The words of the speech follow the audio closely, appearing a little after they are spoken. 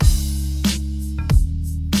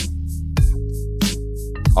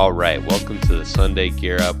All right, welcome to the Sunday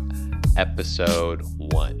Gear Up episode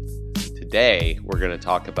 1. Today, we're going to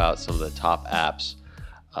talk about some of the top apps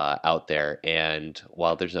out there. And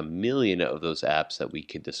while there's a million of those apps that we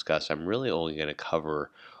could discuss, I'm really only going to cover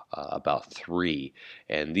about 3.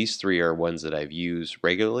 And these 3 are ones that I've used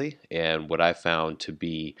regularly and what I found to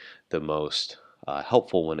be the most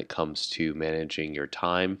helpful when it comes to managing your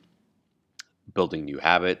time, building new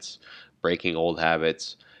habits, breaking old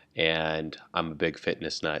habits, and I'm a big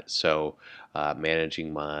fitness nut, so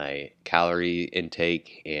managing my calorie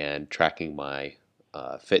intake and tracking my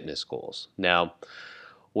fitness goals. Now,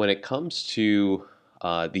 when it comes to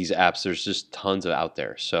these apps, there's just tons of out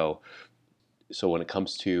there. So when it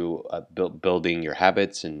comes to building your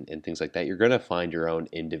habits and things like that, you're going to find your own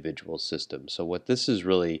individual system. So what this is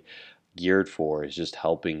really geared for is just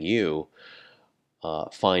helping you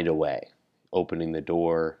find a way, opening the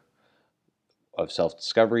door of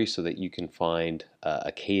self-discovery so that you can find a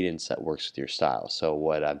cadence that works with your style. So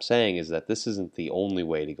what I'm saying is that this isn't the only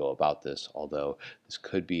way to go about this, although this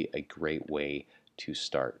could be a great way to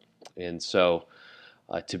start. And so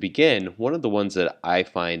to begin, one of the ones that I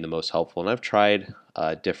find the most helpful, and I've tried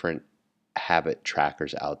different habit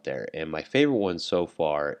trackers out there, and my favorite one so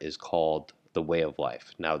far is called The Way of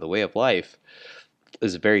Life. Now, The Way of Life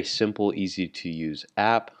is a very simple, easy to use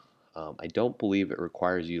app. I don't believe it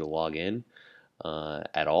requires you to log in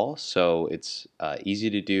at all, so it's easy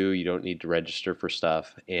to do. You don't need to register for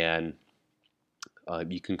stuff, and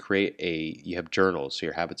you can you have journals, so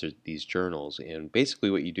your habits are these journals, and basically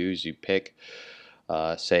what you do is you pick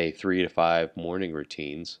say 3 to 5 morning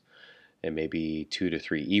routines and maybe 2 to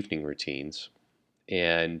 3 evening routines,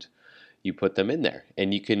 and you put them in there,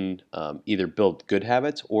 and you can either build good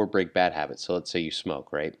habits or break bad habits. So let's say you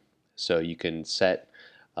smoke, right? So you can set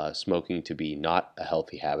smoking to be not a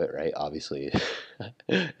healthy habit, right? Obviously,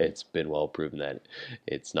 it's been well proven that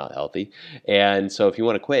it's not healthy. And so if you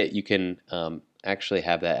want to quit, you can actually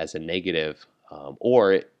have that as a negative,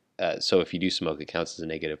 so if you do smoke, it counts as a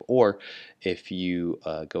negative. Or if you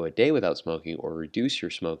go a day without smoking or reduce your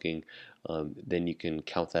smoking, then you can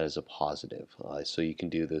count that as a positive. So you can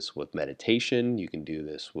do this with meditation. You can do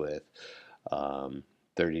this with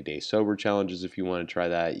 30-day sober challenges if you want to try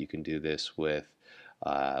that. You can do this with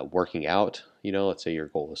working out. Let's say your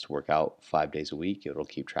goal is to work out 5 days a week. It'll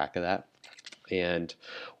keep track of that. And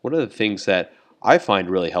one of the things that I find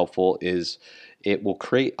really helpful is it will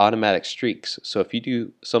create automatic streaks. So if you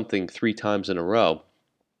do something 3 times in a row,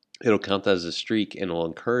 it'll count that as a streak, and it'll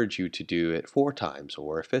encourage you to do it 4 times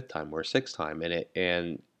or a 5th time or a 6th time.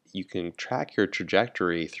 And you can track your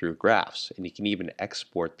trajectory through graphs, and you can even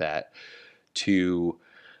export that to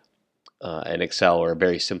an Excel or a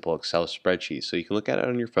very simple Excel spreadsheet. So you can look at it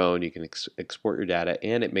on your phone, you can export your data,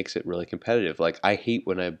 and it makes it really competitive. Like, I hate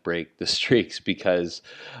when I break the streaks because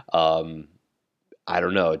I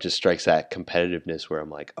don't know, it just strikes that competitiveness where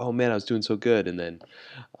I'm like, oh man, I was doing so good, and then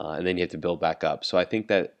you have to build back up. So I think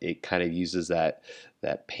that it kind of uses that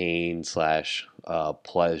pain slash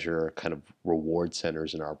pleasure kind of reward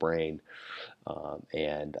centers in our brain.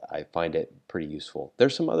 And I find it pretty useful.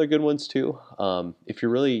 There's some other good ones too. If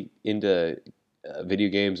you're really into video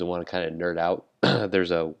games and want to kind of nerd out,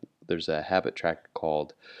 there's a habit tracker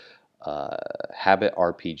called Habit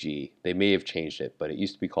RPG. They may have changed it, but it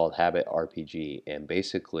used to be called Habit RPG. And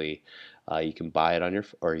basically, you can buy it on your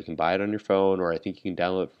phone, or I think you can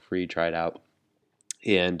download it for free. Try it out.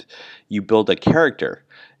 And you build a character,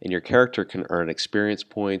 and your character can earn experience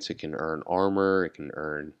points. It can earn armor. It can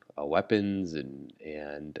earn weapons,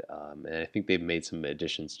 and I think they've made some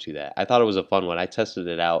additions to that. I thought it was a fun one. I tested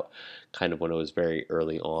it out kind of when it was very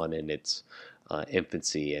early on in its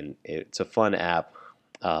infancy, and it's a fun app.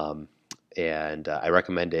 And I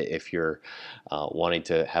recommend it if you're wanting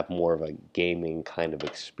to have more of a gaming kind of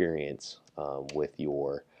experience with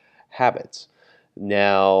your habits.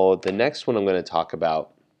 Now, the next one I'm going to talk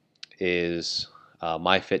about is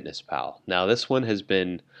MyFitnessPal. Now, this one has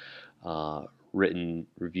been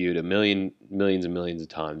reviewed millions and millions of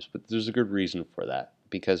times, but there's a good reason for that,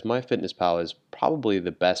 because MyFitnessPal is probably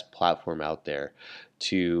the best platform out there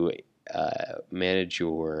to manage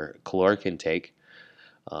your caloric intake,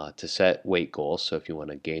 to set weight goals, so if you want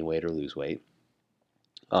to gain weight or lose weight,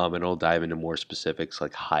 and it'll dive into more specifics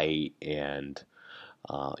like height and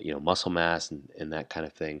muscle mass and that kind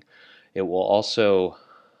of thing. It will also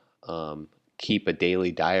keep a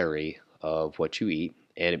daily diary of what you eat,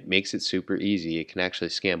 and it makes it super easy. It can actually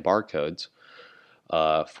scan barcodes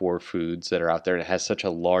for foods that are out there, and it has such a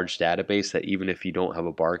large database that even if you don't have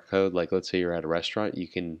a barcode, like let's say you're at a restaurant, you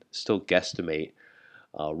can still guesstimate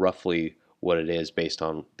roughly what it is based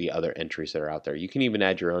on the other entries that are out there. You can even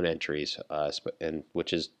add your own entries, and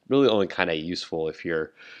which is really only kind of useful if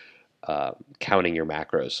you're counting your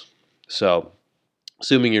macros. So,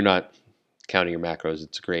 assuming you're not counting your macros,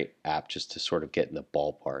 it's a great app just to sort of get in the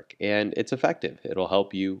ballpark, and it's effective. It'll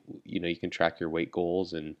help you. You can track your weight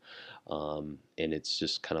goals, and it's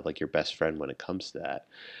just kind of like your best friend when it comes to that.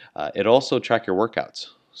 It also track your workouts.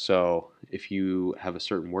 So if you have a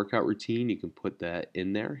certain workout routine, you can put that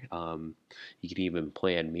in there. You can even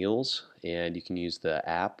plan meals, and you can use the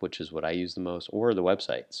app, which is what I use the most, or the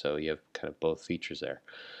website. So you have kind of both features there.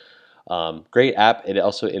 Great app. It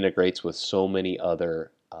also integrates with so many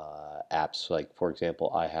other apps. Like, for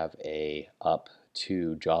example, I have a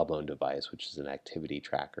Up2 Jawbone device, which is an activity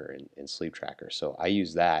tracker and sleep tracker. So I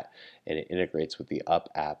use that, and it integrates with the Up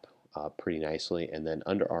app pretty nicely. And then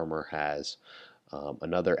Under Armour has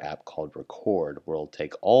another app called Record, where it'll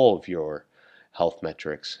take all of your health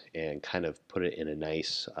metrics and kind of put it in a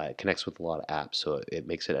nice, it connects with a lot of apps, so it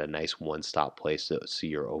makes it a nice one-stop place to see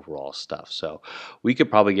your overall stuff. So we could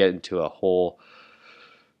probably get into a whole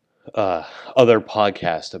other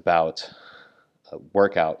podcast about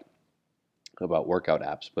workout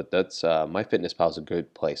apps, but that's MyFitnessPal is a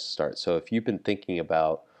good place to start. So if you've been thinking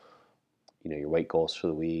about your weight goals for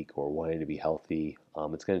the week or wanting to be healthy,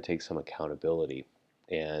 it's going to take some accountability,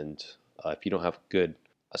 and if you don't have good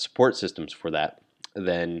support systems for that,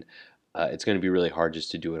 then it's going to be really hard just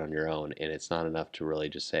to do it on your own, and it's not enough to really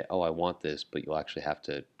just say, oh, I want this, but you'll actually have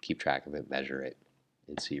to keep track of it, measure it,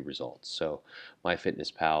 and see results. So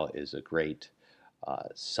MyFitnessPal is a great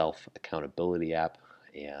self-accountability app,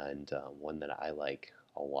 and one that I like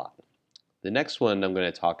a lot. The next one I'm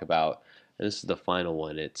going to talk about, and this is the final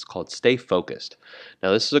one, it's called Stay Focused.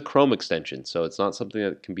 Now this is a Chrome extension, so it's not something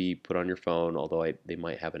that can be put on your phone, although they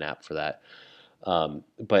might have an app for that.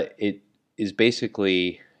 But it is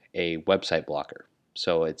basically a website blocker.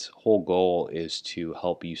 So its whole goal is to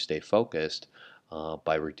help you stay focused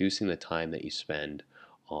by reducing the time that you spend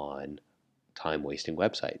on time-wasting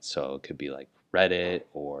websites. So it could be like Reddit,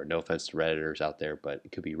 or no offense to Redditors out there, but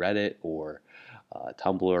it could be Reddit or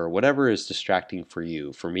Tumblr, or whatever is distracting for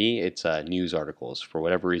you. For me, it's news articles. For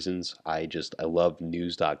whatever reasons, I love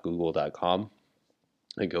news.google.com.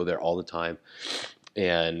 I go there all the time,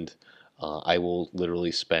 and I will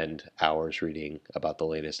literally spend hours reading about the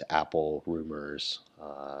latest Apple rumors,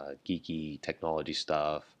 geeky technology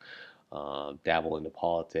stuff, dabble into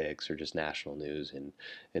politics or just national news,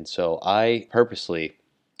 and so I purposely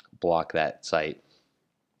block that site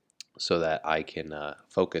so that I can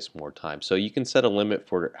focus more time. So you can set a limit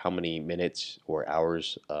for how many minutes or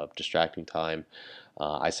hours of distracting time.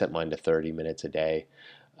 I set mine to 30 minutes a day,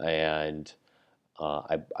 and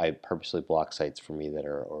I purposely block sites for me that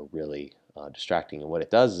are really distracting. And what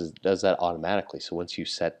it does is it does that automatically. So once you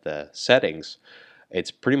set the settings,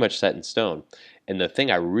 it's pretty much set in stone. And the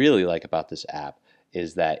thing I really like about this app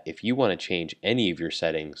is that if you want to change any of your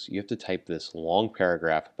settings, you have to type this long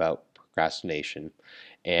paragraph about procrastination.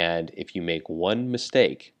 And if you make one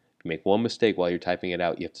mistake, while you're typing it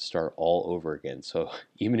out, you have to start all over again. So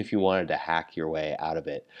even if you wanted to hack your way out of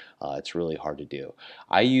it, it's really hard to do.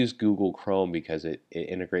 I use Google Chrome because it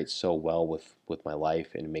integrates so well with my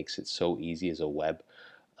life, and it makes it so easy as a web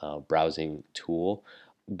browsing tool,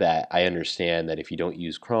 that I understand that if you don't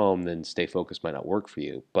use Chrome, then Stay Focused might not work for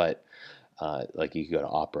you. But like, you could go to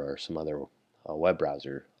Opera or some other web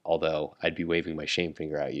browser, although I'd be waving my shame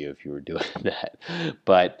finger at you if you were doing that.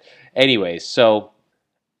 But anyways, so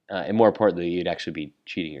and more importantly, you'd actually be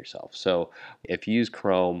cheating yourself. So if you use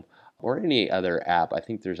Chrome or any other app, I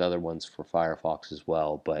think there's other ones for Firefox as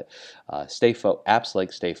well, but apps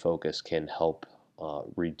like Stay Focused can help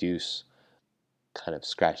reduce, kind of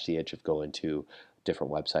scratch the itch of going to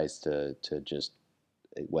different websites to just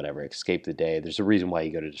whatever, escape the day. There's a reason why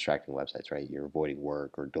you go to distracting websites, right? You're avoiding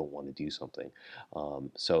work or don't want to do something.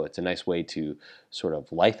 So it's a nice way to sort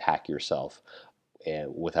of life hack yourself,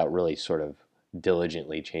 and without really sort of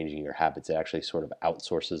diligently changing your habits. It actually sort of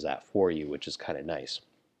outsources that for you, which is kind of nice.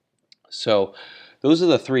 So those are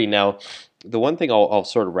the three. Now, the one thing I'll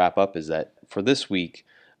sort of wrap up is that for this week,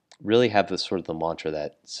 really have this sort of the mantra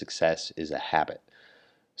that success is a habit.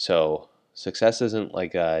 So success isn't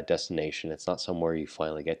like a destination. It's not somewhere you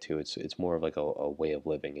finally get to. It's more of like a way of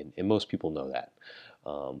living, and most people know that.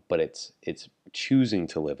 But it's choosing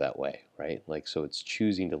to live that way, right? Like, so it's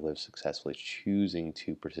choosing to live successfully, choosing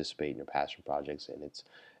to participate in your passion projects,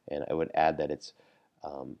 and I would add that it's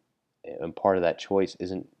and part of that choice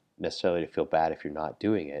isn't necessarily to feel bad if you're not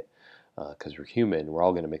doing it, because we're human. We're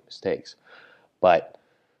all going to make mistakes, but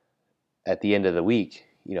at the end of the week,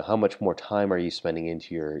 how much more time are you spending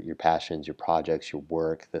into your passions, your projects, your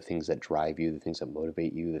work, the things that drive you, the things that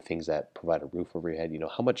motivate you, the things that provide a roof over your head?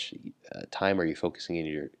 How much time are you focusing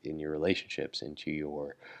in your relationships, into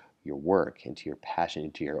your work, into your passion,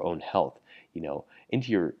 into your own health,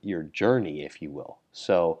 into your journey, if you will.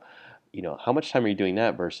 So, how much time are you doing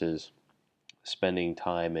that versus spending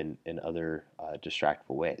time in other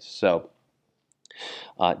distractible ways? So,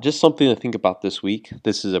 just something to think about this week.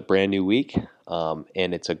 This is a brand new week,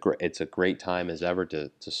 and it's a great time as ever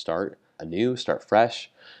to start anew, start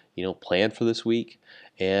fresh. Plan for this week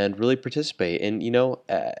and really participate. And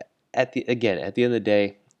at the end of the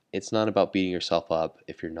day, it's not about beating yourself up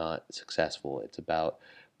if you're not successful. It's about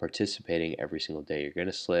participating every single day. You're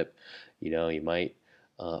gonna slip. You might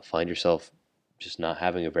find yourself just not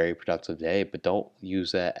having a very productive day, but don't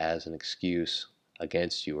use that as an excuse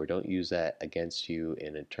against you, or don't use that against you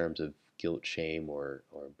in terms of guilt, shame, or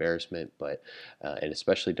embarrassment, but and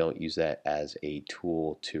especially don't use that as a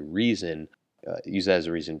tool to reason, use that as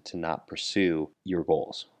a reason to not pursue your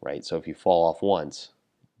goals, right? So if you fall off once,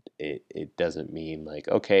 it doesn't mean like,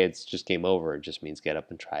 okay, it's just game over. It just means get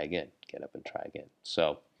up and try again, get up and try again.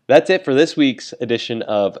 So that's it for this week's edition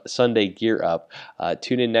of Sunday Gear Up.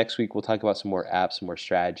 Tune in next week. We'll talk about some more apps, some more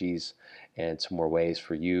strategies, and some more ways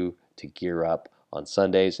for you to gear up on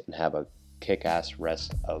Sundays and have a kick-ass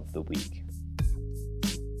rest of the week.